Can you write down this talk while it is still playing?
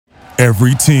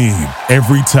Every team,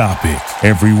 every topic,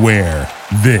 everywhere.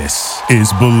 This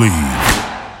is Believe.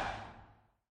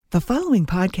 The following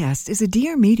podcast is a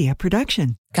Dear Media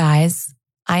production. Guys,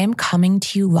 I am coming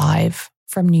to you live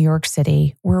from New York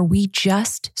City, where we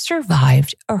just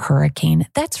survived a hurricane.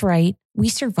 That's right. We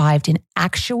survived an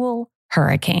actual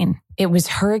hurricane. It was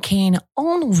Hurricane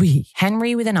Henri.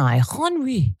 Henry with an I.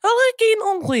 Henri. Hurricane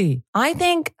Henri. I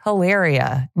think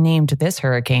Hilaria named this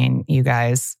hurricane, you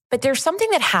guys. But there's something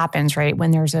that happens, right,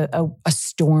 when there's a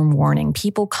storm warning.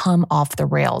 People come off the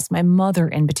rails. My mother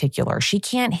in particular, she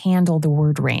can't handle the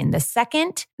word rain. The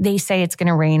second they say it's going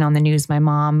to rain on the news, my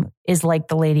mom is like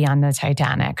the lady on the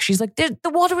Titanic. She's like, the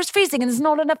water is freezing and there's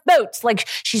not enough boats. Like,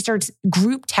 she starts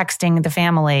group texting the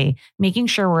family, making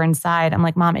sure we're inside. I'm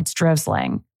like, Mom, it's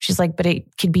drizzling. She's like, but it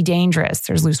could be dangerous.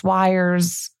 There's loose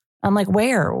wires. I'm like,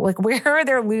 where? Like, where are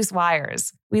there loose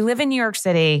wires? We live in New York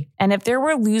City, and if there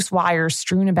were loose wires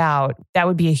strewn about, that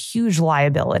would be a huge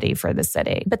liability for the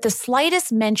city. But the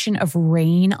slightest mention of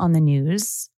rain on the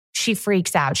news, she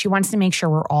freaks out. She wants to make sure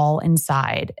we're all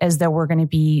inside, as though we're going to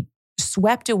be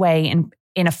swept away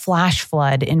in a flash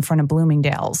flood in front of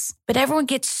Bloomingdale's. But everyone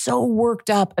gets so worked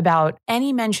up about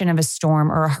any mention of a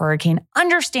storm or a hurricane.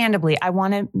 Understandably, I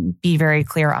want to be very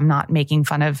clear. I'm not making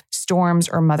fun of storms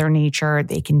or Mother Nature.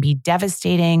 They can be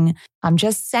devastating. I'm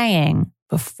just saying,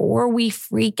 before we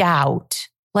freak out,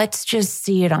 let's just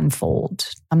see it unfold.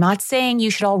 I'm not saying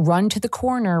you should all run to the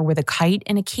corner with a kite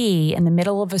and a key in the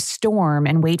middle of a storm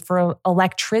and wait for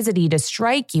electricity to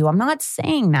strike you. I'm not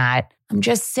saying that. I'm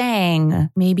just saying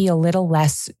maybe a little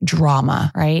less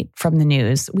drama, right, from the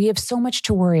news. We have so much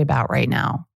to worry about right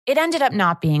now. It ended up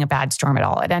not being a bad storm at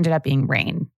all. It ended up being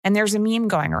rain. And there's a meme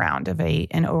going around of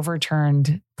an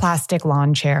overturned plastic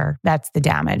lawn chair. That's the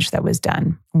damage that was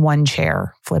done. One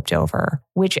chair flipped over,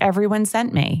 which everyone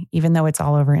sent me, even though it's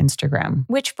all over Instagram.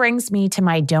 Which brings me to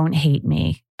my Don't Hate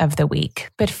Me of the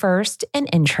week. But first, an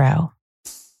intro.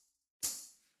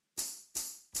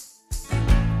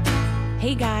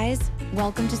 Hey guys,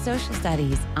 welcome to Social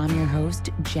Studies. I'm your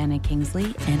host, Jenna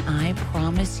Kingsley, and I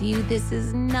promise you this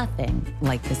is nothing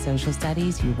like the social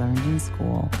studies you learned in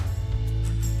school.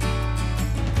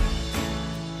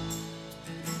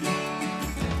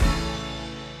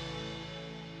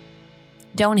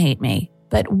 Don't hate me,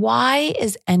 but why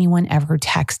is anyone ever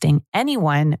texting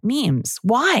anyone memes?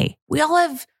 Why? We all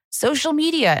have social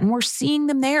media and we're seeing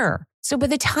them there. So by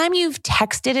the time you've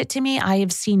texted it to me, I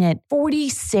have seen it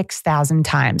 46,000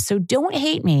 times. So don't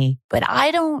hate me, but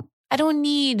I don't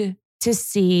need to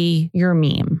see your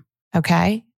meme,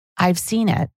 okay? I've seen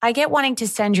it. I get wanting to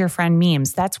send your friend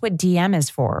memes. That's what DM is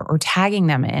for, or tagging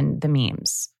them in the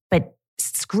memes. But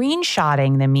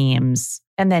screenshotting the memes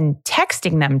and then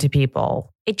texting them to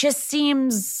people, it just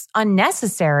seems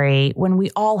unnecessary when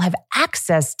we all have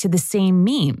access to the same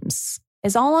memes,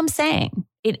 is all I'm saying.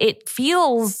 It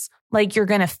feels like you're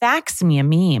going to fax me a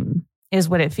meme, is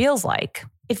what it feels like.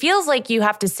 It feels like you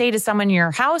have to say to someone in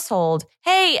your household,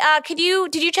 hey, did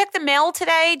you check the mail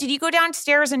today? Did you go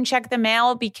downstairs and check the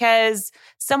mail? Because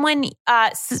someone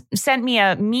sent me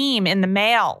a meme in the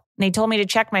mail and they told me to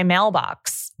check my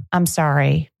mailbox. I'm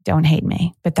sorry, don't hate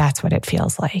me, but that's what it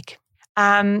feels like.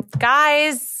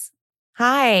 Guys,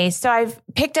 hi. So I've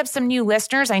picked up some new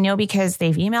listeners. I know because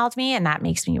they've emailed me, and that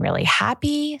makes me really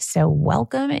happy. So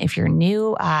welcome. If you're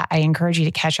new, I encourage you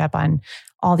to catch up on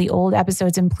all the old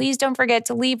episodes. And please don't forget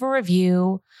to leave a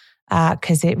review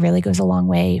because it really goes a long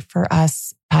way for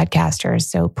us podcasters.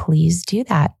 So please do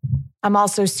that. I'm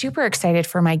also super excited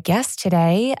for my guest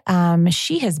today.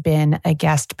 She has been a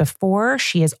guest before.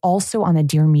 She is also on the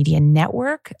Dear Media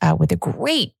Network with a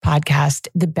great podcast,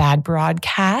 The Bad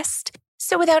Broadcast.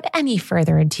 So without any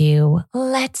further ado,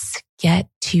 let's get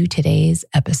to today's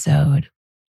episode.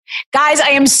 Guys,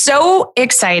 I am so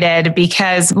excited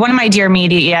because one of my Dear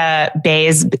Media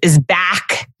bays is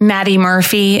back, Madi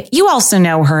Murphy. You also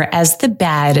know her as The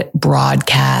Bad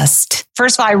Broadcast.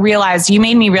 First of all, you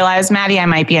made me realize, Madi, I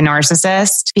might be a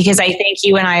narcissist because I think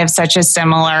you and I have such a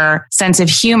similar sense of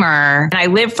humor. And I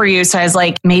live for you. So I was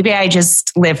like, maybe I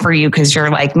just live for you because you're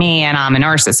like me and I'm a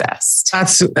narcissist.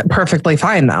 That's perfectly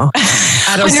fine, though.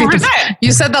 I don't see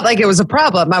you said that like it was a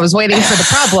problem. I was waiting for the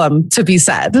problem to be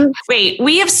said. Wait,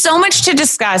 we have so much to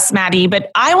discuss, Madi,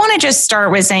 but I want to just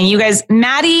start with saying, you guys,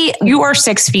 Madi, you are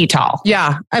 6 feet tall.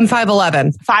 Yeah, I'm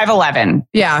 5'11". 5'11".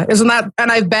 Yeah, isn't that?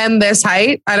 And I've been this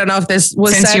height. I don't know if this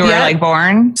was since said you were yet. like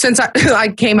born. Since I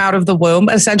came out of the womb,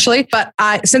 essentially. But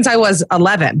since I was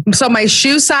 11, so my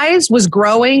shoe size was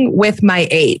growing with my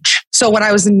age. So when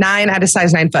I was 9, I had a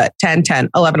size 9 foot, 10,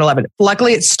 10, 11, 11.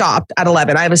 Luckily it stopped at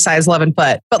 11. I have a size 11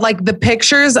 foot, but like the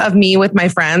pictures of me with my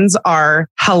friends are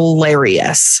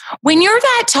hilarious. When you're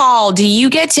that tall, do you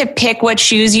get to pick what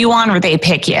shoes you want or they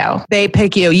pick you? They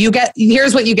pick you.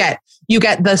 Here's what you get. You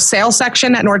get the sale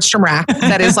section at Nordstrom Rack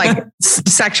that is like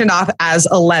sectioned off as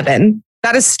 11.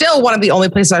 That is still one of the only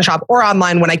places I shop, or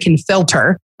online when I can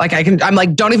filter. Like I'm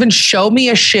like, don't even show me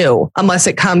a shoe unless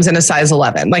it comes in a size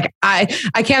 11. Like I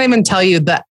can't even tell you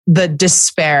the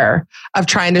despair of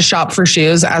trying to shop for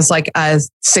shoes as like a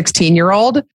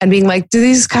 16-year-old and being like, do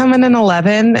these come in an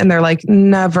 11? And they're like,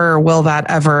 never will that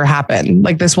ever happen.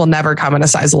 Like this will never come in a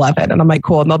size 11. And I'm like,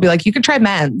 cool. And they'll be like, you could try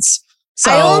men's. So,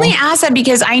 I only ask that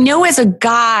because I know as a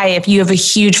guy, if you have a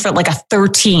huge foot, like a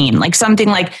 13, like something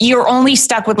like you're only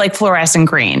stuck with like fluorescent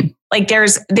green. Like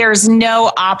there's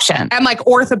no option. And like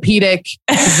orthopedic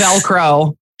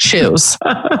Velcro shoes. So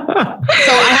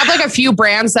I have like a few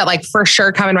brands that like for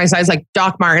sure come in my size. Like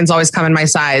Doc Martens always come in my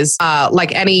size.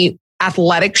 Like any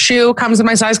athletic shoe comes in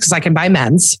my size because I can buy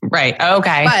men's. Right.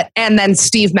 Okay. And then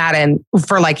Steve Madden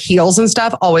for like heels and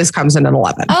stuff always comes in an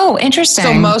 11. Oh, interesting.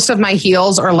 So most of my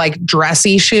heels or like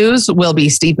dressy shoes will be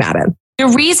Steve Madden. The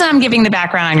reason I'm giving the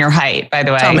background on your height, by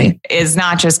the way, is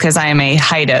not just because I am a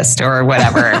heightist or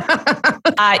whatever.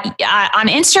 On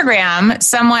Instagram,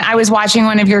 I was watching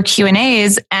one of your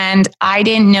Q&As and I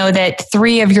didn't know that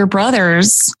 3 of your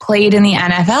brothers played in the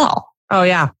NFL. Oh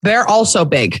yeah. They're also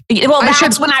big. Well,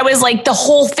 that's when I was like, the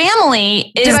whole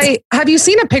family is... Have you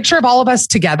seen a picture of all of us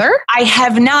together? I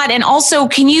have not. And also,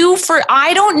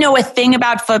 I don't know a thing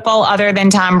about football other than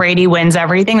Tom Brady wins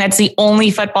everything. That's the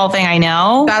only football thing I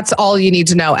know. That's all you need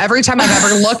to know. Every time I've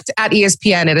ever looked at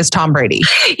ESPN, it is Tom Brady.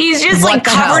 He's just like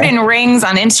covered in rings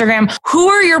on Instagram. Who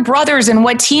are your brothers and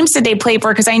what teams did they play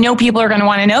for? Because I know people are going to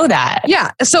want to know that.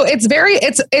 Yeah. So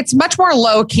it's much more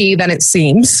low key than it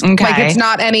seems. Okay. Like it's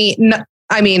not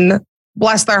I mean,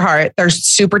 bless their heart. They're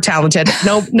super talented.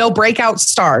 No breakout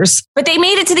stars. But they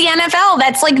made it to the NFL.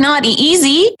 That's like not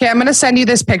easy. Okay, I'm going to send you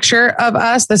this picture of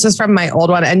us. This is from my old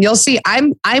one. And you'll see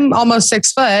I'm almost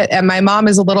 6 foot and my mom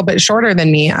is a little bit shorter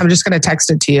than me. I'm just going to text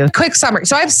it to you. Quick summary.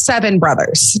 So I have 7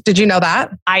 brothers. Did you know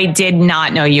that? I did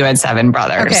not know you had 7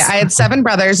 brothers. Okay, I had 7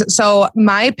 brothers. So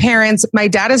my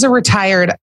dad is a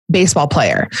retired baseball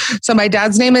player. So my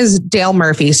dad's name is Dale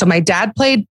Murphy. So my dad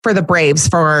played for the Braves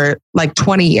for like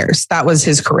 20 years. That was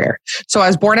his career. So I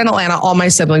was born in Atlanta. All my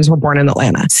siblings were born in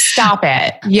Atlanta. Stop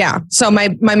it. Yeah. So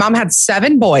my mom had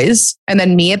 7 boys and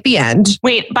then me at the end.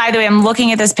 Wait, by the way, I'm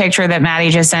looking at this picture that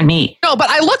Maddie just sent me. No, but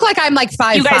I look like I'm like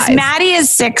 5'5". You guys, Maddie is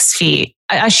 6 feet.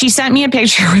 She sent me a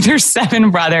picture with her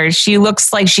 7 brothers. She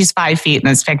looks like she's 5 feet in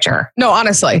this picture. No,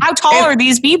 honestly. How tall are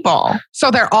these people? So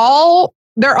they're all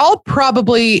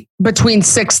probably between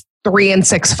 6'3" and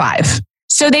 6'5".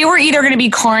 So they were either going to be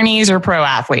carnies or pro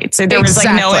athletes. So there was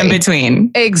like no in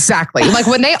between. Exactly. Like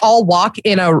when they all walk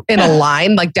in a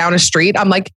line, like down a street, I'm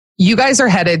like, you guys are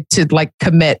headed to like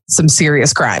commit some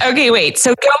serious crime. Okay, wait.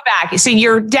 So go back. So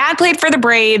your dad played for the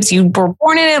Braves. You were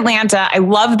born in Atlanta. I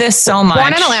love this so much.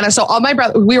 Born in Atlanta. So all my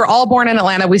brothers, we were all born in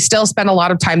Atlanta. We still spend a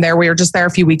lot of time there. We were just there a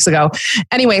few weeks ago.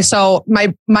 Anyway, so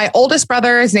my oldest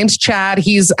brother, his name's Chad.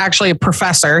 He's actually a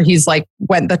professor. He's like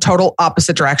went the total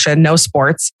opposite direction. No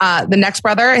sports. The next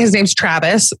brother, his name's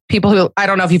Travis. People who, I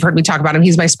don't know if you've heard me talk about him.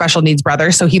 He's my special needs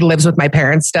brother. So he lives with my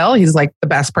parents still. He's like the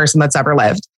best person that's ever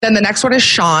lived. Then the next one is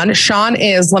Sean. Sean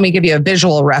is, let me give you a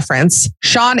visual reference.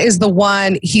 Sean is the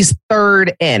one, he's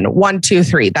 3rd in 1, 2,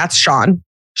 3. That's Sean.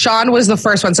 Sean was the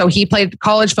first one. So he played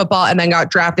college football and then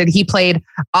got drafted. He played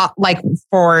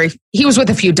he was with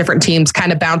a few different teams,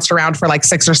 kind of bounced around for like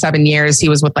 6 or 7 years. He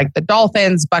was with like the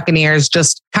Dolphins, Buccaneers,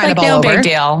 just kind of all over. No big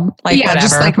deal. Like yeah, whatever.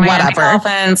 Just like Miami whatever.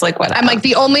 Dolphins, like whatever. I'm like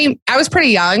I was pretty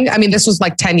young. I mean, this was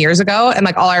like 10 years ago. And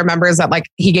like all I remember is that like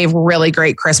he gave really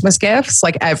great Christmas gifts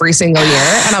like every single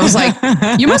year. And I was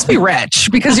like, you must be rich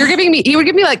because he would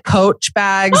give me like Coach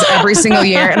bags every single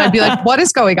year. And I'd be like, what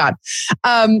is going on?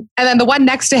 And then the one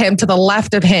next to him, to the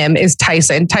left of him is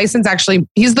Tyson. Tyson's actually,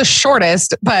 he's the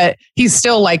shortest, but he's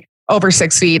still like over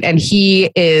 6 feet. And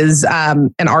he is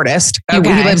an artist. He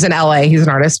lives in LA. He's an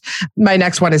artist. My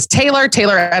next one is Taylor.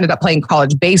 Taylor ended up playing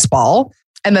college baseball.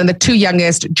 And then the 2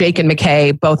 youngest, Jake and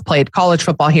McKay, both played college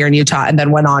football here in Utah and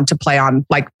then went on to play on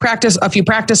like a few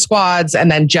practice squads and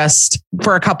then just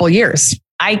for a couple years.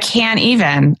 I can't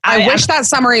even. I wish that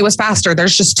summary was faster.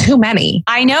 There's just too many.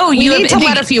 I know. We need to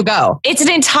let a few go. It's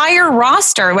an entire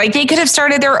roster. Like they could have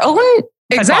started their own.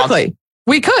 Exactly. Football.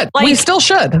 We could. We still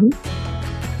should.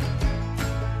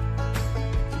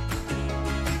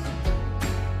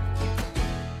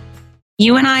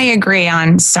 You and I agree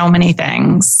on so many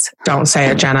things. Don't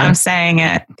say it, Jenna. I'm saying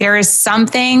it. There is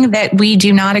something that we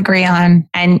do not agree on,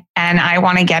 and I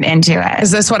want to get into it.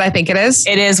 Is this what I think it is?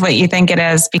 It is what you think it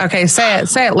is. Okay, say it.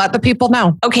 Say it. Let the people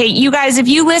know. Okay, you guys, if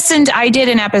you listened, I did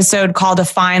an episode called A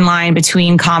Fine Line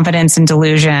Between Confidence and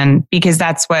Delusion, because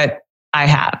that's what I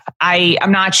have.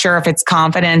 I'm not sure if it's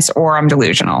confidence or I'm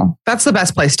delusional. That's the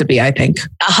best place to be, I think.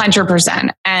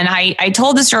 100%. And I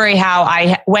told the story how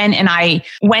I went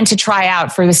to try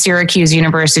out for the Syracuse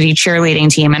University cheerleading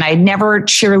team. And I'd never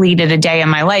cheerleaded a day in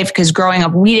my life because growing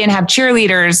up, we didn't have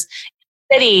cheerleaders.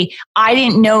 City, I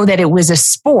didn't know that it was a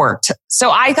sport.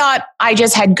 So I thought I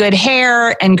just had good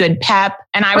hair and good pep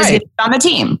and I was going to be on the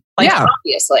team.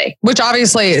 Obviously. Which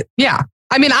obviously, yeah.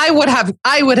 I mean, I would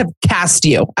have cast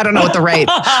you. I don't know what the right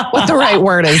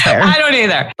word is there. I don't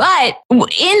either. But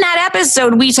in that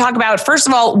episode, we talk about, first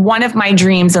of all, one of my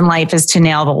dreams in life is to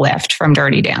nail the lift from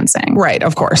Dirty Dancing. Right,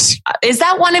 of course. Is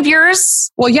that one of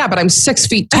yours? Well, yeah, but I'm 6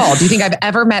 feet tall. Do you think I've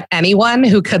ever met anyone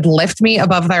who could lift me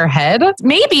above their head?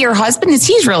 Maybe your husband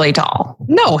he's really tall.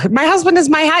 No, my husband is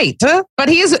my height, but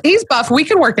he's buff. We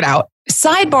can work it out.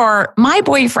 Sidebar, my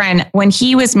boyfriend, when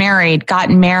he was got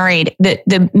married,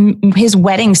 his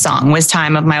wedding song was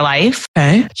Time of My Life.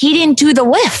 Okay. He didn't do the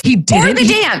lift. He didn't? Or the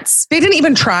dance. They didn't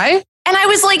even try? And I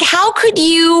was like, how could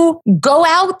you go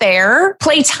out there,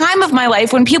 play Time of My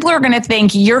Life when people are going to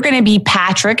think you're going to be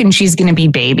Patrick and she's going to be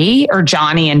Baby or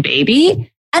Johnny and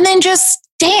Baby, and then just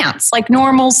dance like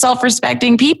normal,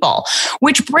 self-respecting people?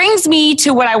 Which brings me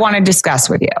to what I want to discuss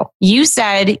with you. You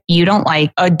said you don't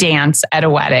like a dance at a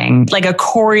wedding, like a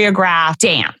choreographed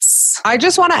dance. I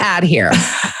just want to add here,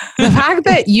 the fact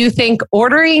that you think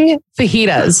ordering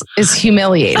fajitas is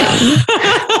humiliating,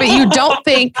 but you don't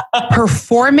think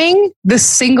performing the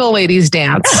single ladies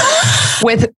dance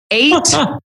with 8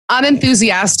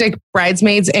 unenthusiastic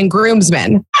bridesmaids and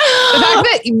groomsmen, the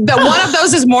fact that one of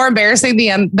those is more embarrassing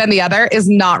than the other is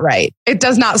not right. It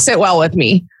does not sit well with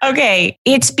me. Okay.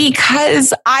 It's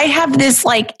because I have this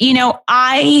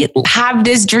I have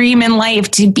this dream in life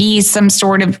to be some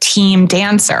sort of team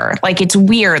dancer. Like it's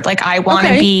weird. Like I want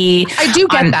to be I do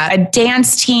get that. A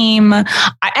dance team.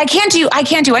 I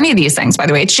can't do any of these things, by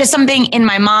the way. It's just something in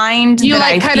my mind you that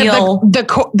like I kind feel of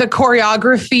the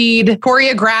choreographed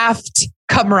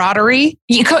camaraderie.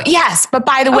 Yes. But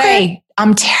by the way,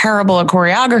 I'm terrible at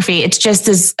choreography. It's just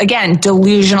this, again,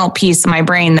 delusional piece of my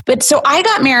brain. But so I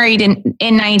got married in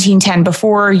 1910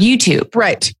 before YouTube.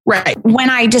 Right. When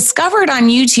I discovered on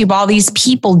YouTube all these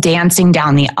people dancing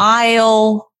down the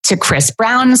aisle to Chris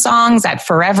Brown songs at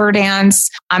Forever Dance,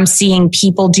 I'm seeing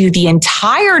people do the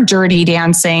entire Dirty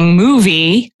Dancing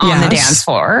movie on the dance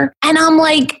floor. And I'm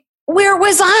like, where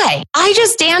was I? I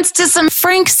just danced to some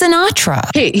Frank Sinatra.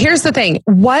 Okay, here's the thing.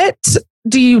 What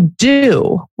do you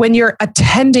do when you're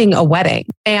attending a wedding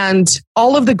and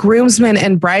all of the groomsmen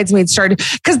and bridesmaids started?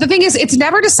 Because the thing is, it's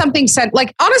never just something said.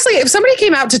 Like, honestly, if somebody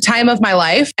came out to Time of My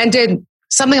Life and did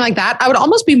something like that, I would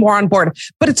almost be more on board.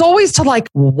 But it's always to like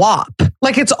WAP.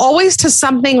 Like it's always to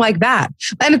something like that.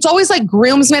 And it's always like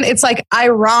groomsmen. It's like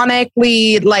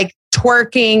ironically like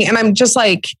twerking. And I'm just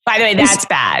like, by the way, that's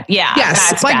bad. Yeah. Yes.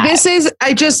 That's like bad. this is,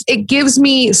 it gives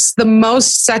me the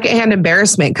most secondhand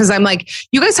embarrassment. Cause I'm like,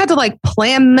 you guys had to like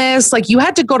plan this. Like you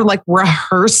had to go to like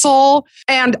rehearsal.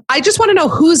 And I just want to know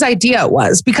whose idea it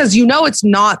was, because it's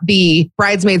not the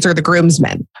bridesmaids or the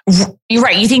groomsmen. You're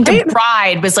right. You think the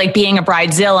bride was like being a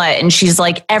bridezilla and she's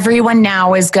like, everyone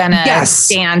now is going to dance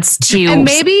to and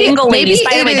single ladies.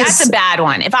 By the way, that's a bad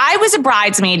one. If I was a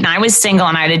bridesmaid and I was single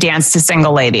and I had to dance to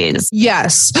single ladies.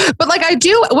 Yes. But like I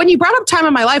do, when you brought up Time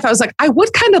of My Life, I was like, I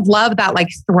would kind of love that like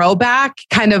throwback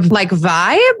kind of like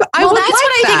vibe. Well, that's what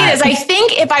I think it is. I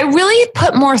think if I really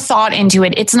put more thought into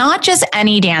it, it's not just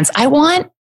any dance. I want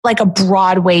like a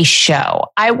Broadway show.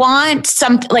 I want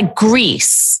something like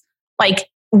Grease, like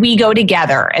we go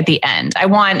together at the end. I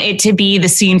want it to be the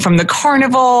scene from the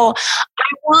carnival.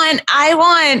 I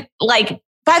want like,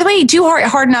 by the way, do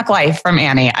Hard Knock Life from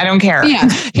Annie. I don't care. Yeah.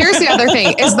 Here's the other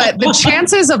thing is that the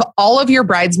chances of all of your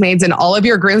bridesmaids and all of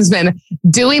your groomsmen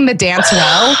doing the dance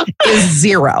well is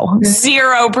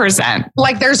 0%.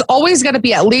 Like there's always going to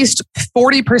be at least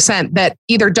 40% that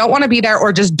either don't want to be there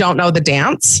or just don't know the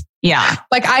dance. Yeah.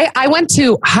 Like I went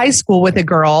to high school with a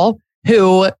girl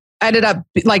who ended up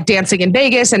like dancing in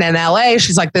Vegas and in LA.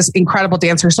 She's like this incredible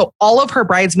dancer. So all of her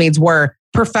bridesmaids were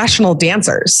professional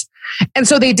dancers. And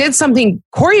so they did something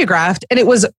choreographed and it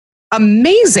was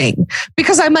amazing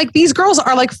because I'm like, these girls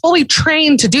are like fully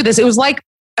trained to do this. It was like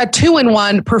a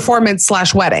 2-in-1 performance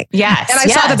 / wedding. Yes. And I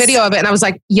saw the video of it and I was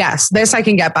like, yes, this I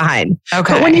can get behind.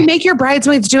 Okay. But when you make your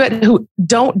bridesmaids do it who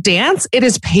don't dance, it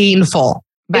is painful.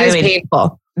 It is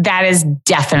painful. That is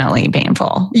definitely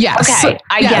painful. Yes. Okay.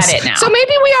 I get it now. So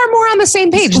maybe we are more on the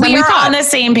same page than we are thought. on the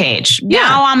same page. Yeah.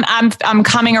 Now I'm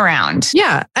coming around.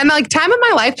 Yeah. And like time of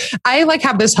my life, I like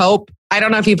have this hope. I don't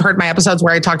know if you've heard my episodes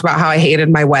where I talked about how I hated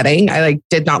my wedding. I like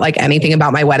did not like anything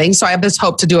about my wedding. So I have this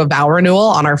hope to do a vow renewal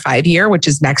on our 5-year, which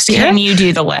is next year. Can you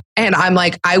do the lift? And I'm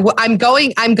like, I'm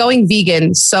going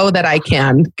vegan so that I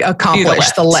can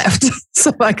accomplish the lift.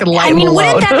 So I can lighten the load.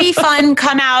 Wouldn't that be fun?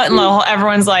 Come out and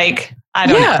everyone's like, I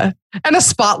don't know. And a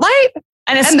spotlight.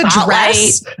 And the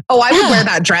dress. Oh, I would wear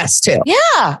that dress too.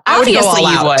 Yeah. Obviously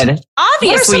you would.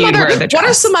 Obviously you'd wear the dress. What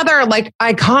are some other like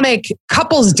iconic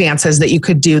couples dances that you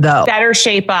could do though? Better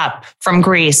Shape Up from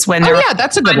Greece when they're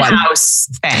that's a good one. House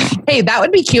thing. Hey, that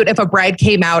would be cute if a bride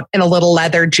came out in a little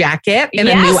leather jacket in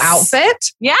a new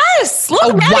outfit. Yes.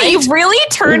 Look, Maddie, you really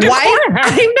turned a corner.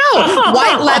 I know.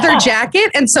 White leather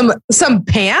jacket and some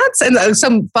pants and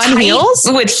some fun heels.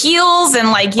 With heels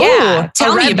and like,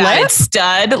 tell me about it,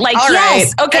 stud. Like, all yes. Right.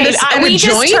 Okay. We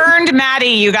just turned Maddie,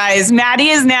 you guys. Maddie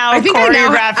is now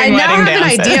choreographing I now have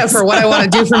dances. an idea for what I want to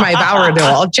do for my vow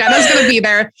renewal. Jenna's going to be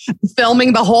there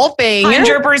filming the whole thing.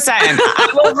 100%.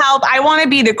 I will help. I want to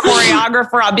be the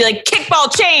choreographer. I'll be like,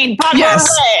 kickball chain, pop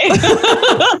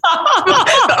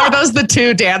Are those the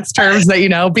two dance terms that you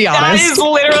know? Be honest. That is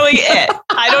literally it.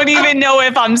 I don't even know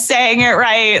if I'm saying it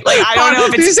right. Like, I don't know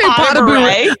if it's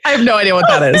I have no idea what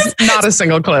that is. Not a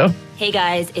single clue. Hey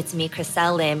guys, it's me,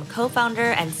 Chriselle Lim,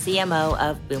 co-founder and CMO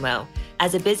of Boomo.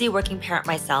 As a busy working parent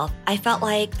myself, I felt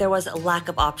like there was a lack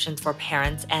of options for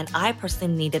parents and I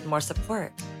personally needed more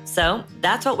support. So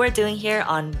that's what we're doing here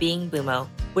on Being Boomo.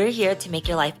 We're here to make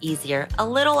your life easier, a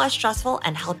little less stressful,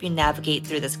 and help you navigate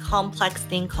through this complex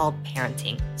thing called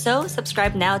parenting. So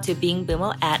subscribe now to Being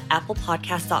Boomo at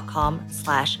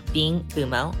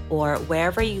applepodcast.com/beingboomo or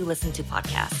wherever you listen to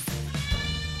podcasts.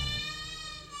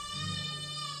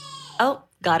 Oh,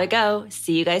 gotta go.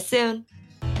 See you guys soon.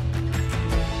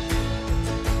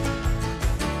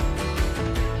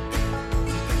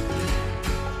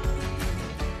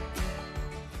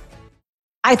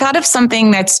 I thought of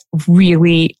something that's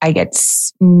really, I get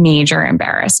major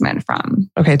embarrassment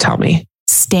from. Okay, tell me.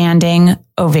 Standing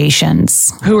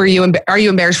ovations. Who are you? Are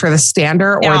you embarrassed for the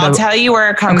stander or I'll tell you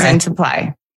where it comes into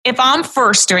play. If I'm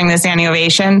first doing the standing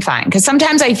ovation, fine. Because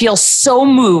sometimes I feel so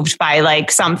moved by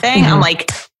like something. I'm like,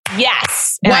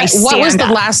 yes. And what was the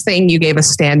last thing you gave a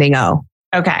standing O?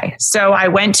 Okay. So I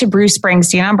went to Bruce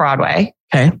Springsteen on Broadway.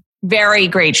 Okay. Very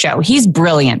great show. He's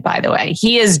brilliant, by the way.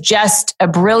 He is just a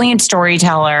brilliant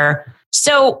storyteller.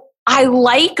 So I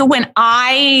like when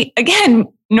again,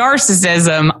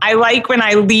 narcissism. I like when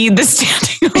I lead the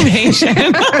standing ovation.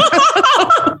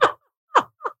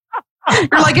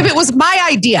 You're like, if it was my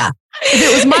idea,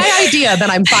 then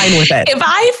I'm fine with it. If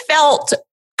I felt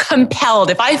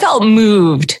compelled, if I felt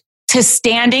moved to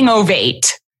standing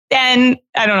ovate, then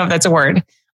I don't know if that's a word.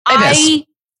 I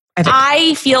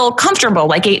feel comfortable,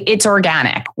 like it's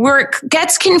organic. Where it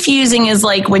gets confusing is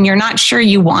like when you're not sure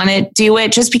you want to do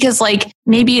it, just because like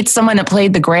maybe it's someone that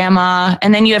played the grandma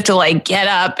and then you have to like get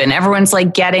up and everyone's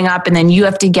like getting up and then you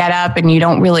have to get up and you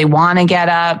don't really want to get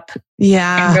up.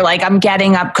 Yeah. And you're like, I'm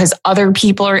getting up because other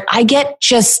people I get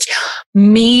just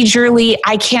majorly,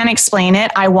 I can't explain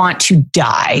it. I want to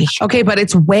die. Okay, but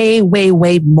it's way, way,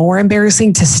 way more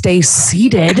embarrassing to stay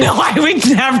seated. No, I would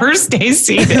never stay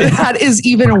seated. That is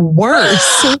even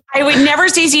worse. I would never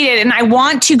stay seated. And I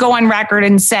want to go on record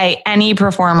and say any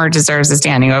performer deserves a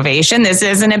standing ovation. This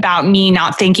isn't about me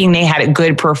not thinking they had a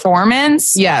good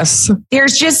performance. Yes.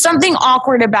 There's just something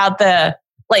awkward about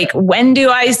like, when do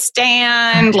I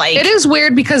stand? Like, it is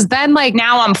weird because then like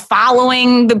now I'm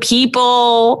following the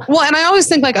people. Well, and I always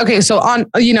think like, okay, so on,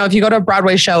 if you go to a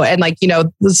Broadway show and like,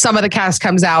 some of the cast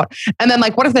comes out and then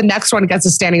like, what if the next one gets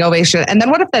a standing ovation? And then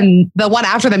what if the one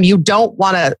after them, you don't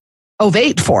want to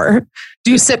ovate for? Do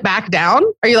you sit back down?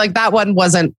 Are you like, that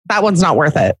one's not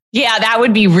worth it? Yeah, that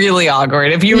would be really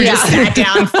awkward. If you were just sat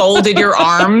down, folded your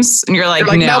arms and you're like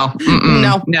no,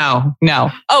 nope, no.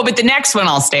 Oh, but the next one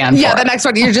I'll stand for. Yeah, the next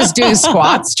one, you're just doing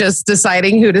squats, just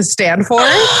deciding who to stand for.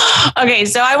 Okay,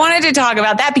 so I wanted to talk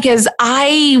about that because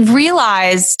I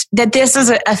realized that this is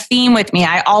a theme with me.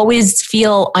 I always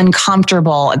feel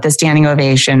uncomfortable at the standing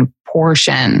ovation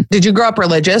portion. Did you grow up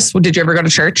religious? Did you ever go to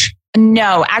church?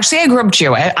 No, actually, I grew up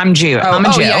Jewish. I'm Jew. I'm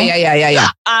a Jew. Yeah.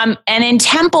 And in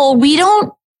Temple, we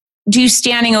don't do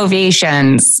standing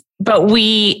ovations, but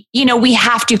we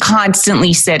have to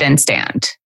constantly sit and stand.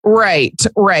 Right.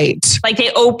 Like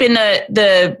they open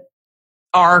the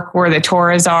arc where the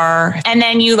Torahs are. And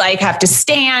then you like have to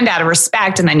stand out of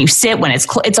respect, and then you sit when it's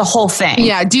a whole thing.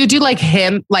 Yeah. Do you do like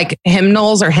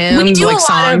hymnals or hymns? We do like a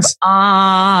songs?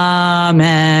 lot of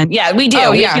amen. Yeah, we do.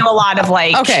 Oh, we yeah. do a lot of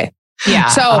like, okay. yeah.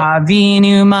 So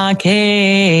Avinu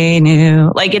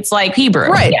Makenu. Like it's like Hebrew.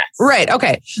 Right. Yes. Right.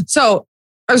 Okay. So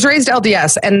I was raised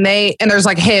LDS, and there's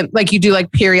like hymn, like you do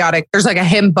like periodic, there's like a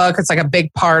hymn book. It's like a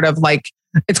big part of like,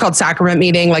 it's called sacrament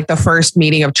meeting, like the first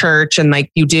meeting of church. And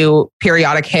like you do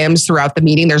periodic hymns throughout the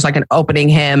meeting. There's like an opening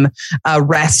hymn, a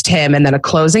rest hymn, and then a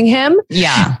closing hymn.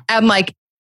 Yeah. And like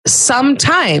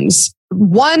sometimes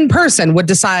one person would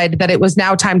decide that it was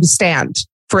now time to stand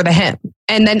for the hymn.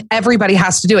 And then everybody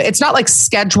has to do it. It's not like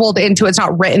scheduled into it. It's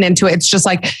not written into it. It's just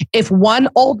like if one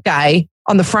old guy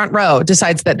on the front row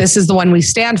decides that this is the one we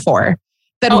stand for,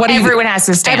 then everyone has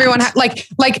to stand. Everyone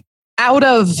like out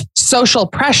of social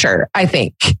pressure, I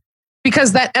think.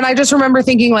 Because and I just remember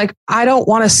thinking like, I don't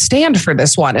want to stand for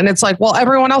this one. And it's like, well,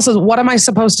 everyone else is, what am I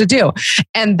supposed to do?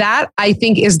 And that I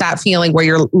think is that feeling where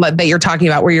you're talking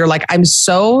about, where you're like, I'm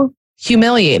so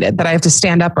humiliated that I have to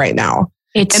stand up right now.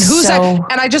 And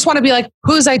I just want to be like,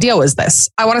 whose idea was this?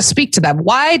 I want to speak to them.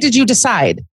 Why did you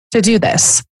decide to do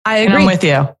this? I agree. I'm with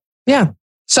you. Yeah.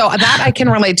 So that I can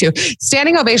relate to.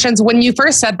 Standing ovations. When you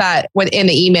first said that in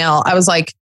the email, I was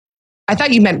like, I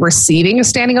thought you meant receiving a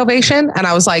standing ovation. And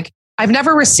I was like, I've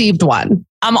never received one.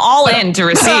 I'm all in to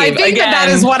receive. I think that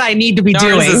is what I need to be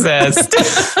doing. If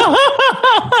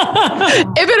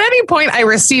at any point I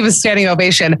receive a standing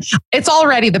ovation, it's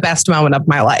already the best moment of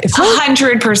my life.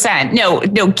 100%.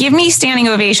 No, give me standing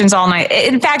ovations all night.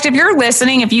 In fact, if you're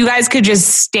listening, if you guys could just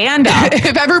stand up.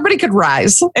 If everybody could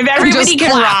rise. If everybody could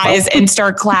rise and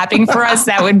start clapping for us,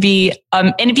 that would be,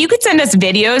 and if you could send us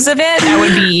videos of it, that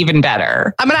would be even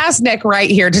better. I'm going to ask Nick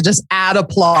right here to just add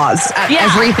applause at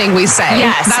everything we say.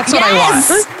 Yes. That's what I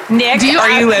want. Nick,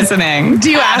 are you listening?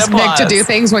 Do you ask Nick to do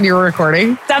things when you're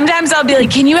recording? Sometimes I'll be like,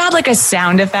 can you add like a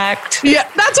sound effect? Yeah,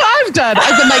 that's what I've done.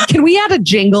 I've been like, can we add a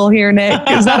jingle here, Nick?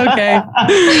 Is that okay?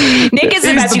 Nick is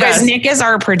the best. You guys, Nick is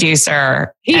our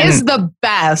producer. He is the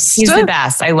best. He's the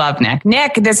best. I love Nick.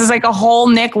 Nick, this is like a whole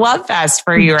Nick love fest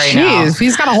for you right now.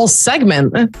 He's got a whole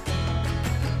segment.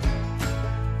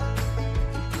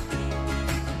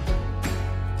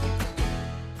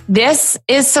 This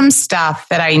is some stuff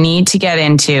that I need to get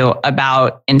into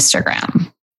about Instagram.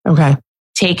 Okay.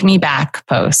 Take me back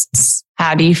posts.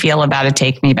 How do you feel about a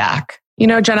take me back? You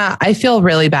know, Jenna, I feel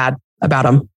really bad about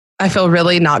them. I feel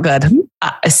really not good.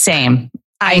 Same.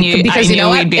 I knew we'd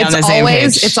be on the same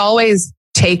page. It's always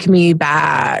take me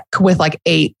back with like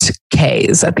 8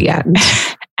 Ks at the end.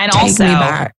 And take also, me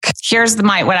back. Here's what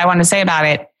I want to say about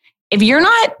it. If you're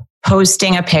not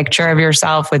posting a picture of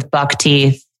yourself with buck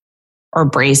teeth or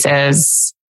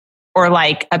braces or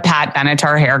like a Pat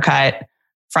Benatar haircut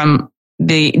from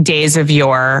the days of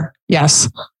yore. Yes.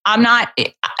 I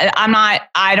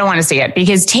don't want to see it,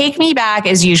 because take me back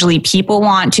is usually people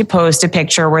want to post a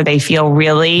picture where they feel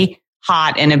really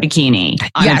hot in a bikini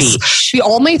on a beach.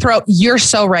 You're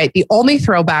so right. The only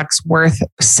throwbacks worth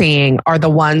seeing are the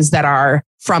ones that are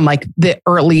from like the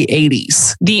early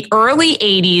 80s. The early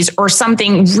 80s or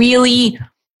something really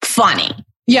funny.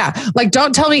 Yeah. Like,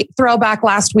 don't tell me throwback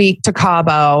last week to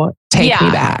Cabo. Take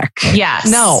me back.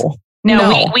 Yes. No.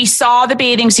 We saw the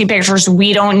bathing suit pictures.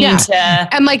 We don't need to.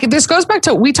 And like, this goes back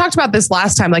to, we talked about this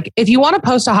last time. Like, if you want to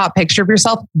post a hot picture of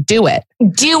yourself, do it.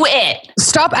 Do it.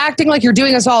 Stop acting like you're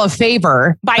doing us all a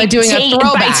favor by doing a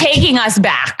throwback. By taking us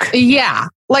back. Yeah.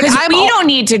 Like, we don't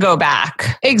need to go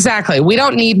back. Exactly. We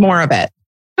don't need more of it.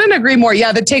 I couldn't agree more.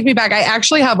 Yeah. The take me back. I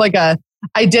actually have like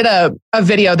I did a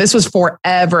video. This was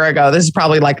forever ago. This is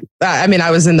probably like, I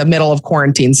was in the middle of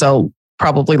quarantine. So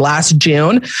probably last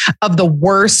June, of the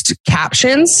worst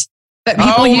captions that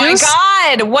people use. Oh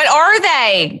my God. What are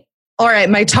they? All right.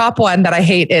 My top one that I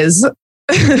hate is,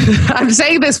 I'm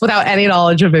saying this without any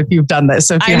knowledge of if you've done this.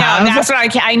 So if you have, that's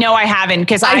what I know I haven't,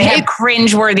 because I have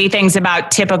cringeworthy things about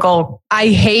typical. I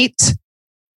hate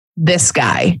this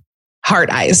guy. Heart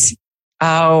eyes.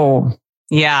 Oh,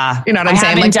 yeah. You know what I'm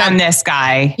saying? I haven't done this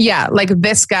guy. Yeah. Like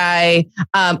this guy.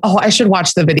 I should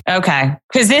watch the video. Okay.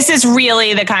 Because this is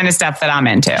really the kind of stuff that I'm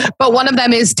into. But one of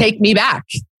them is take me back.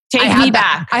 Take me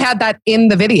back. I had that in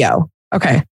the video.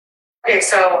 Okay. Okay.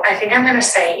 So I think I'm going to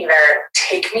say either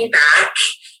take me back,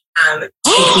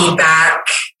 take me back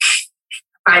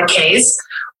 5Ks,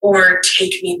 or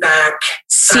take me back.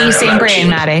 See, same brain,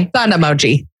 Madi. Sun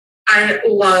emoji. I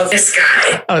love this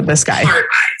guy. Oh, this guy. Heart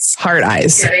eyes. Heart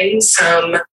eyes. Getting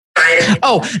some vitamin.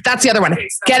 Oh, that's the other one.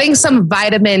 Getting some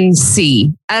vitamin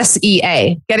C,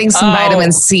 SEA, getting some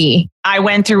vitamin C. I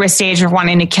went through a stage of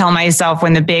wanting to kill myself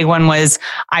when the big one was,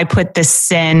 I put the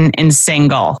sin in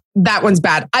single. That one's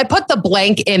bad. I put the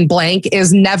blank in blank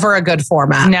is never a good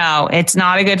format. No, it's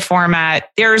not a good format.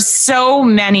 There's so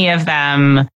many of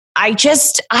them.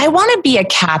 I want to be a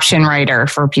caption writer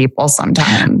for people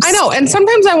sometimes. I know. And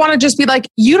sometimes I want to just be like,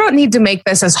 you don't need to make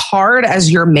this as hard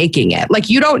as you're making it. Like,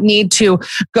 you don't need to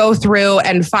go through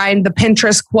and find the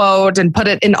Pinterest quote and put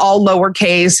it in all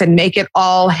lowercase and make it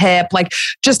all hip. Like,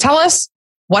 just tell us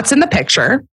what's in the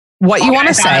picture, what you want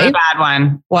to say. A bad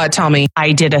one. What? Tell me.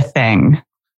 I did a thing.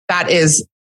 That is,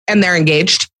 and they're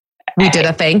engaged. We did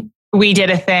a thing. We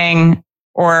did a thing.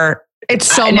 Or it's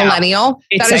so millennial.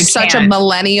 That is such a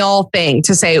millennial thing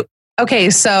to say. Okay,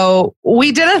 so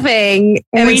we did a thing.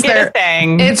 And we did a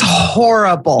thing. It's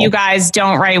horrible. You guys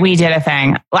don't write. We did a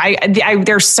thing.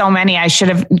 There's so many. I should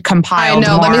have compiled. I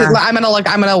know. More. I'm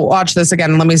gonna watch this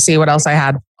again. Let me see what else I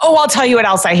had. Oh, I'll tell you what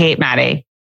else I hate, Maddie.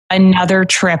 Another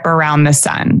trip around the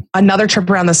sun. Another trip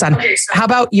around the sun. Okay, so how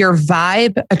about your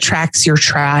vibe attracts your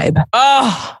tribe?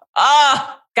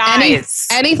 Guys.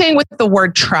 Anything with the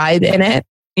word tribe in it.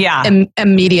 Yeah.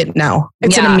 Immediate no.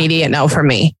 It's an immediate no for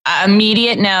me.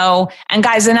 Immediate no. And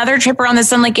guys, another trip around the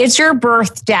sun, like, it's your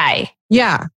birthday.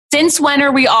 Yeah. Since when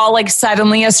are we all like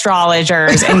suddenly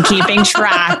astrologers and keeping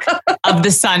track of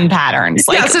the sun patterns?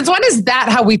 Like, since when is that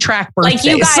how we track birthdays? Like,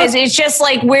 you guys, it's just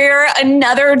like we're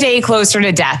another day closer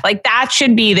to death. Like, that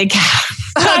should be the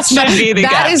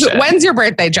when's your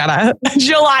birthday, Jenna?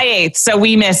 July 8th. So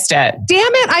we missed it.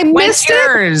 Damn it. I missed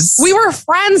yours? it. We were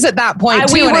friends at that point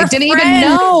too. And I didn't even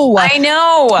know. I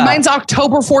know. Mine's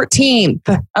October 14th.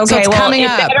 Okay. So it's coming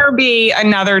up. It better be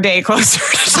another day closer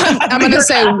to death. I'm going to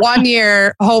say 1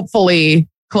 year, hopefully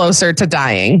closer to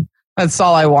dying. That's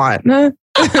all I want. I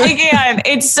can't.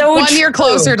 It's so 1 year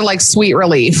closer to like sweet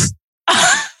relief.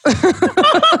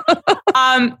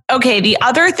 Okay. The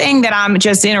other thing that I'm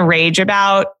just in a rage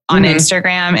about on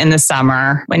Instagram in the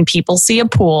summer, when people see a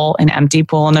pool, an empty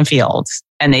pool in a field,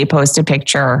 and they post a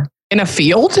picture. In a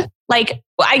field? Like,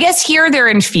 I guess here they're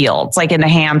in fields, like in the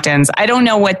Hamptons. I don't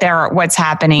know what's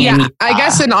happening. Yeah, I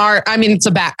guess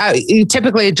it's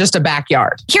typically just a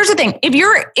backyard. Here's the thing. If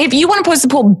you want to post a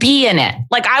pool, be in it.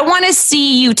 Like, I want to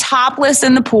see you topless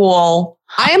in the pool.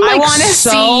 I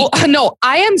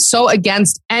am so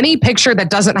against any picture that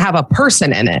doesn't have a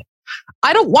person in it.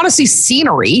 I don't want to see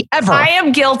scenery ever. I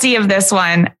am guilty of this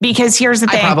one because here's the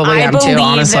thing. I believe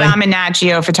that I'm a Nat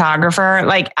Geo photographer.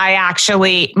 Like,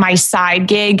 my side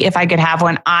gig, if I could have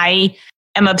one, I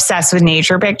am obsessed with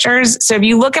nature pictures. So if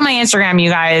you look at my Instagram, you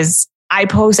guys, I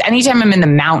post anytime I'm in the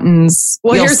mountains.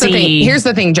 Well, here's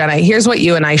the thing, Jenna. Here's what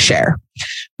you and I share.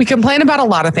 We complain about a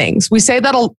lot of things. We say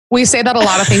that a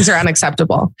lot of things are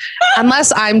unacceptable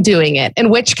unless I'm doing it, in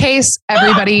which case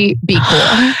everybody be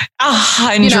cool.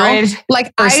 100%.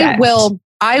 Like,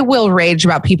 I will rage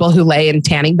about people who lay in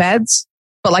tanning beds,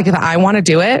 but like, if I want to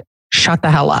do it, shut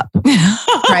the hell up.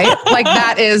 Right? Like,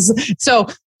 that is so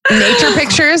nature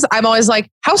pictures. I'm always like,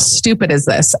 how stupid is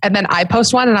this? And then I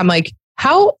post one and I'm like,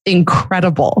 how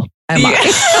incredible am I?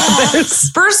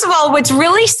 First of all, what's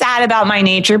really sad about my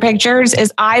nature pictures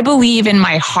is I believe in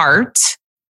my heart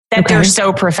that they're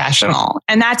so professional.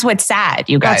 And that's what's sad,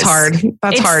 you guys. That's hard.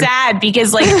 It's sad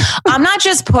because, like, I'm not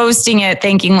just posting it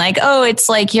thinking like, oh, it's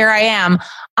like, here I am.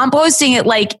 I'm posting it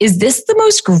like, is this the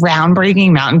most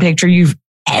groundbreaking mountain picture you've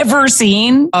ever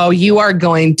seen? Oh, you are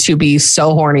going to be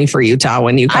so horny for Utah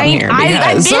when you come here.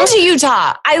 I've been to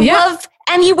Utah. I love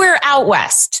anywhere out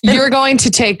west. You're going to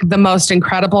take the most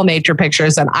incredible nature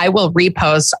pictures and I will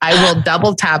repost. I will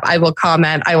double tap. I will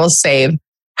comment. I will save.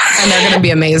 And they're going to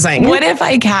be amazing. What if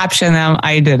I caption them,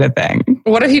 I did a thing?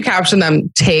 What if you caption them,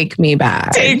 take me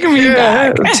back? Take me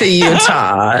back. To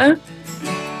Utah.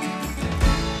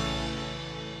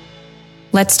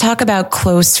 Let's talk about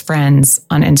close friends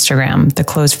on Instagram, the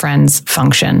close friends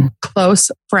function. Close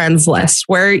friends list,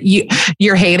 where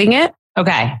you're hating it?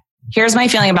 Okay. Here's my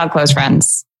feeling about close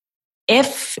friends.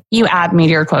 If you add me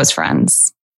to your close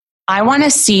friends, I want to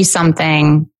see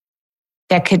something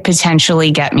that could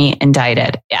potentially get me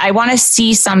indicted. I want to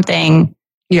see something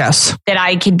that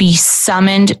I could be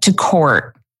summoned to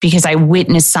court because I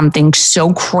witnessed something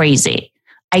so crazy.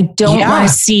 I don't want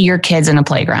to see your kids in a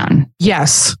playground.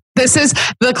 Yes. This is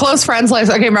the close friends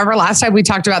list. Okay, remember last time we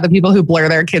talked about the people who blur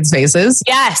their kids' faces?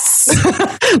 Yes.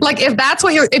 Like, if that's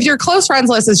what if your close friends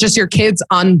list is just your kids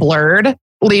unblurred,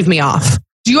 leave me off.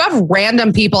 Do you have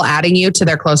random people adding you to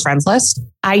their close friends list?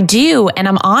 I do. And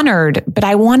I'm honored, but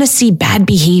I want to see bad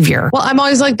behavior. Well, I'm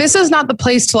always like, this is not the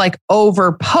place to like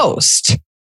overpost.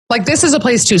 Like this is a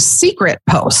place to secret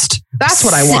post. That's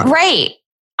what I want. Right.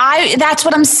 That's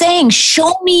what I'm saying.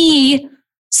 Show me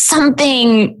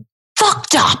something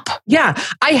fucked up. Yeah.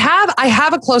 I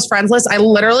have a close friends list. I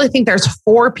literally think there's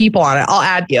 4 people on it. I'll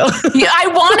add you. Yeah, I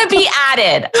want to be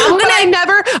added.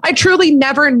 I truly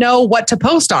never know what to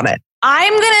post on it.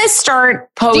 I'm going to start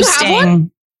posting. Do you have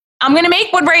one? I'm going to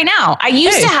make one right now. I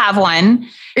used to have one.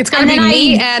 It's going to be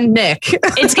me and Nick.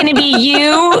 It's going to be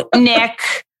you, Nick,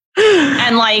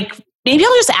 and like, maybe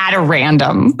I'll just add a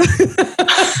random.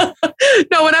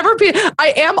 No, whenever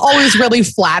I am always really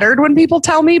flattered when people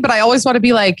tell me, but I always want to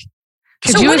be like,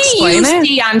 could you explain it? What do you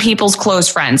see on people's close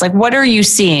friends? Like, what are you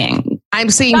seeing? I'm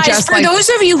seeing Guys, for those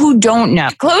of you who don't know,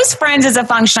 close friends is a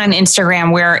function on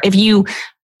Instagram where if you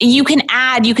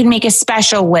can make a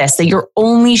special list that you're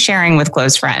only sharing with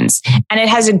close friends. And it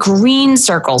has a green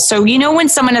circle. So, you know, when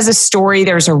someone has a story,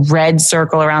 there's a red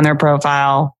circle around their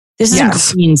profile. This is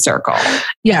a green circle.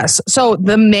 Yes. So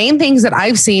the main things that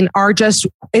I've seen are just,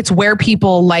 it's where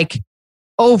people like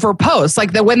overpost.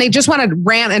 Like when they just want to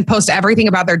rant and post everything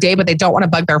about their day, but they don't want to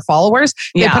bug their followers.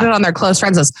 They put it on their close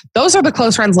friends list. Those are the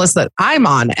close friends list that I'm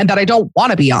on and that I don't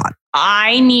want to be on.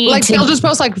 I need they'll just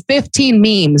post like 15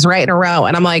 memes right in a row.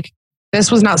 And I'm like,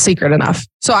 this was not secret enough.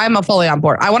 So I'm fully on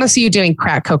board. I want to see you doing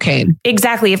crack cocaine.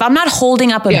 Exactly. If I'm not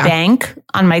holding up a bank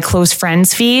on my close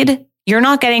friends feed, you're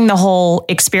not getting the whole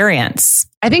experience.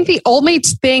 I think the only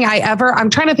thing I'm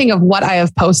trying to think of what I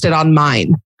have posted on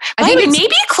mine. I think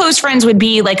maybe close friends would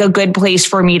be like a good place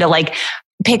for me to like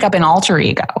pick up an alter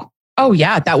ego. Oh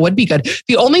yeah, that would be good.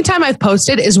 The only time I've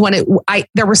posted is when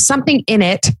there was something in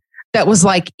it that was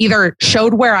like either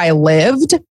showed where I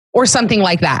lived or something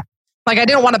like that. Like I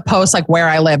didn't want to post like where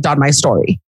I lived on my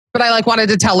story, but I like wanted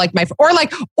to tell like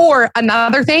or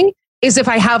another thing is if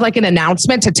I have like an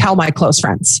announcement to tell my close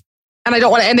friends. And I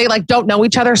don't want to, and they like don't know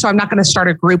each other. So I'm not going to start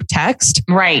a group text.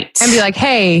 Right. And be like,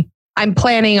 hey, I'm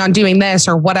planning on doing this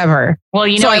or whatever. Well,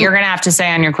 you know what you're going to have to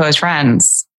say on your close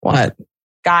friends. What?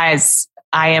 Guys,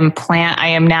 I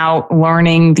am now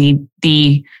learning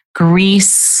the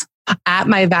grease. At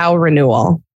my vow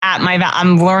renewal.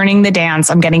 I'm learning the dance.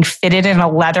 I'm getting fitted in a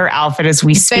leather outfit as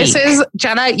we speak. This is,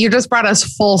 Jenna, you just brought us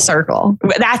full circle.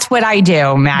 That's what I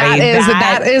do, Maddie.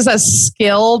 That is a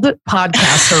skilled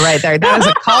podcaster right there. That is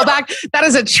a callback. That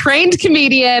is a trained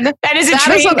comedian. That is a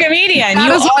trained comedian.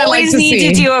 You always need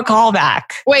to do a callback.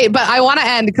 Wait, but I want to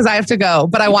end because I have to go.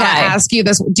 But I want to ask you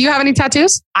this. Do you have any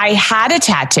tattoos? I had a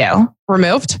tattoo.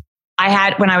 Removed?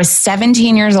 When I was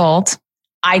 17 years old,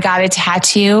 I got a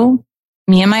tattoo,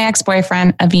 me and my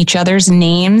ex-boyfriend, of each other's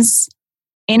names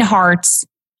in hearts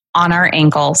on our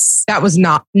ankles. That is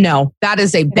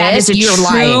a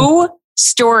true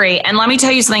story. And let me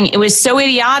tell you something. It was so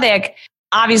idiotic.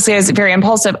 Obviously, I was very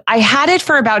impulsive. I had it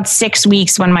for about 6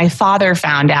 weeks when my father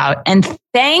found out. And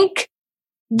thank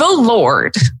the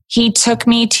Lord, he took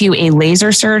me to a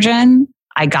laser surgeon.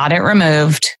 I got it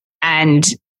removed. And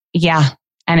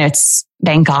it's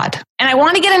thank God. And I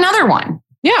want to get another one.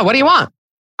 Yeah. What do you want?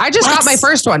 I just got my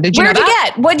first one. Did you know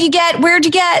that? What'd you get? Where'd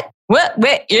you get? What?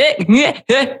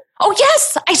 Oh,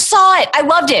 yes. I saw it. I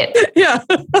loved it. Yeah.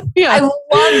 I loved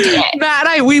it.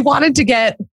 Matt, we wanted to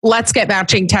get, let's get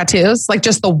matching tattoos, like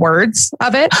just the words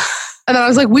of it. And then I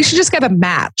was like, we should just get a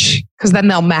match because then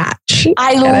they'll match.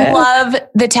 I love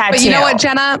the tattoo. But you know what,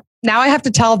 Jenna? Now I have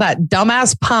to tell that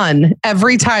dumbass pun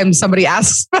every time somebody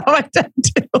asks about my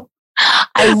tattoo.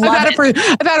 I've had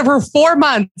it for 4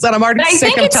 months and I'm already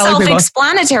sick of telling people. I think it's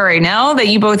self-explanatory, no? That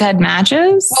you both had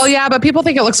matches? Well, yeah, but people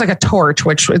think it looks like a torch,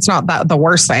 which it's not the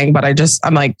worst thing, but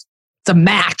I'm like, it's a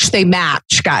match. They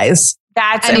match, guys.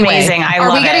 That's amazing.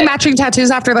 Are we getting matching tattoos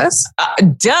after this?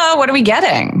 Duh. What are we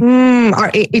getting?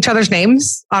 Each other's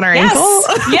names on our ankle?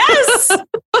 Yes.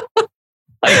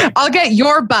 I'll get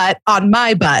your butt on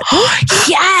my butt.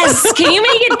 Yes. Can you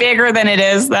make it bigger than it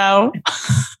is, though?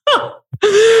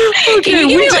 Okay, can you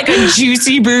give me like a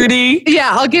juicy booty?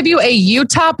 Yeah, I'll give you a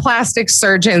Utah plastic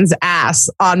surgeon's ass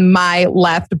on my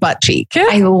left butt cheek.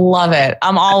 I love it.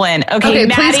 I'm all in. Okay,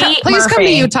 Maddie, please come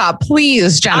to Utah.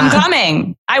 Please, Jenna. I'm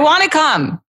coming. I want to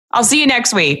come. I'll see you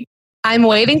next week. I'm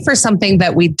waiting for something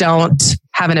that we don't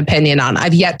have an opinion on.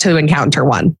 I've yet to encounter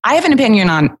one. I have an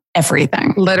opinion on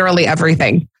everything. Literally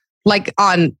everything. Like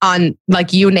on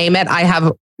like you name it, I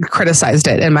have criticized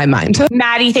it in my mind.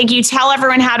 Maddie, thank you. Tell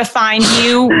everyone how to find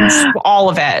you. All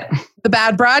of it. The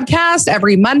Bad Broadcast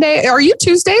every Monday. Are you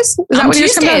Tuesdays? Is that what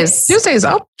Tuesdays? Tuesdays.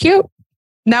 Oh, cute.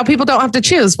 Now people don't have to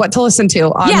choose what to listen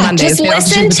to on Mondays. Just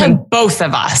listen to both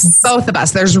of us. Both of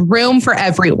us. There's room for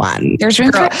everyone. There's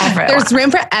room for everyone. There's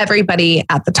room for everybody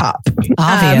at the top.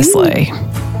 Obviously.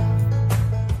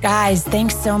 Guys,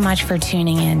 thanks so much for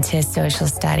tuning in to Social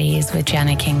Studies with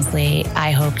Jenna Kingsley.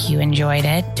 I hope you enjoyed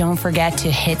it. Don't forget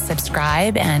to hit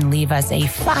subscribe and leave us a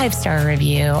 5-star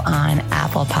review on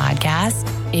Apple Podcasts.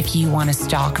 If you want to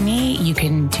stalk me, you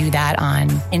can do that on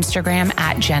Instagram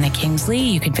at Jenna Kingsley.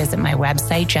 You can visit my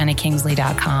website,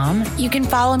 jennakingsley.com. You can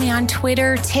follow me on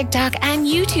Twitter, TikTok, and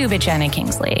YouTube at Jenna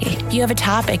Kingsley. If you have a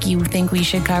topic you think we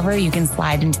should cover, you can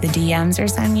slide into the DMs or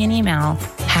send me an email.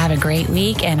 Have a great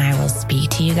week, and I will speak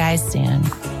to you guys soon.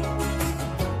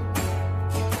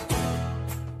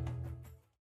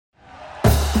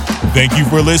 Thank you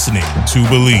for listening to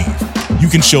Believe. You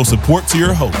can show support to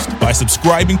your host by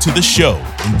subscribing to the show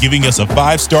and giving us a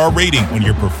 5-star rating on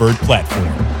your preferred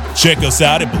platform. Check us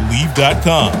out at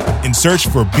Believe.com and search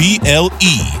for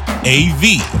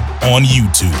BLEAV on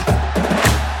YouTube.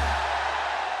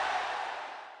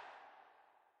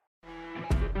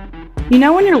 You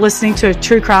know when you're listening to a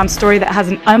true crime story that has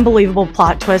an unbelievable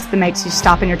plot twist that makes you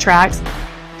stop in your tracks?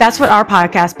 That's what our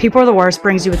podcast, People Are the Worst,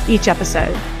 brings you with each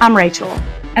episode. I'm Rachel.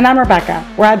 And I'm Rebecca.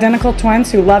 We're identical twins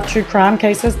who love true crime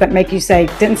cases that make you say,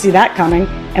 didn't see that coming,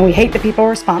 and we hate the people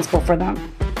responsible for them.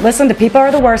 Listen to People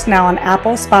Are the Worst now on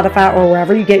Apple, Spotify, or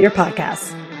wherever you get your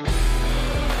podcasts.